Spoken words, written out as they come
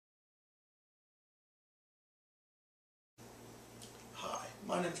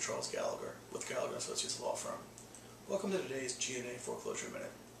My name is Charles Gallagher with Gallagher & Associates Law Firm. Welcome to today's G&A Foreclosure Minute.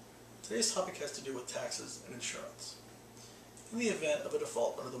 Today's topic has to do with taxes and insurance. In the event of a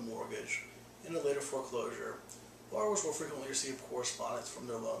default under the mortgage and a later foreclosure, borrowers will frequently receive correspondence from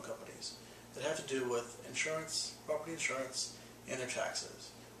their loan companies that have to do with insurance, property insurance, and their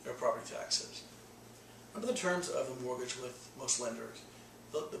taxes, their property taxes. Under the terms of a mortgage with most lenders,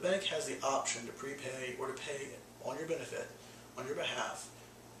 the bank has the option to prepay or to pay on your benefit, on your behalf,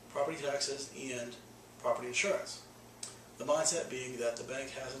 property taxes and property insurance. The mindset being that the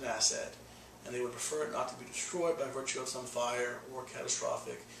bank has an asset and they would prefer it not to be destroyed by virtue of some fire or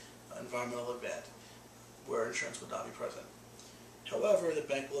catastrophic environmental event where insurance would not be present. However, the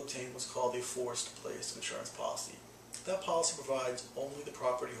bank will obtain what's called a forced place insurance policy. That policy provides only the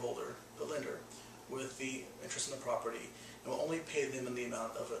property holder, the lender, with the interest in the property and will only pay them in the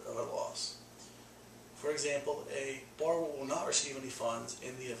amount of a loss. For example, a borrower will not receive any funds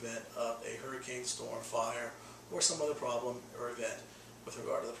in the event of a hurricane, storm, fire, or some other problem or event with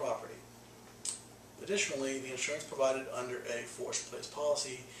regard to the property. Additionally, the insurance provided under a forced place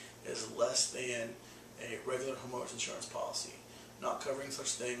policy is less than a regular homeowner's insurance policy, not covering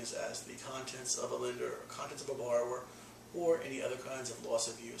such things as the contents of a lender, or contents of a borrower, or any other kinds of loss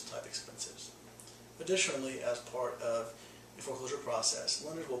of use type expenses. Additionally, as part of the foreclosure process,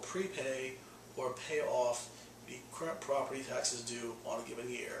 lenders will prepay or pay off the current property taxes due on a given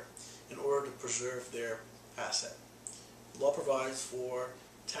year in order to preserve their asset. The law provides for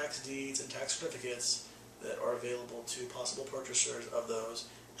tax deeds and tax certificates that are available to possible purchasers of those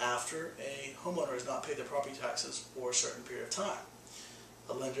after a homeowner has not paid their property taxes for a certain period of time.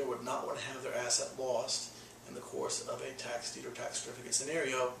 A lender would not want to have their asset lost in the course of a tax deed or tax certificate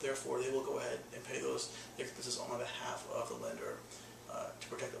scenario. Therefore, they will go ahead and pay those expenses on behalf of the lender to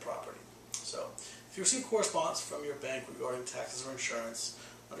protect the property. So, if you receive correspondence from your bank regarding taxes or insurance,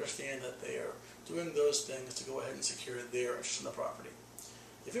 understand that they are doing those things to go ahead and secure their interest in the property.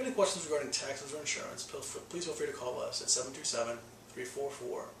 If you have any questions regarding taxes or insurance, please feel free to call us at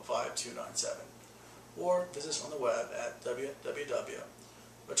 727-344-5297 or visit us on the web at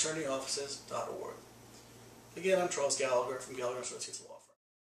www.attorneyoffices.org. Again, I'm Charles Gallagher from Gallagher & Associates Law.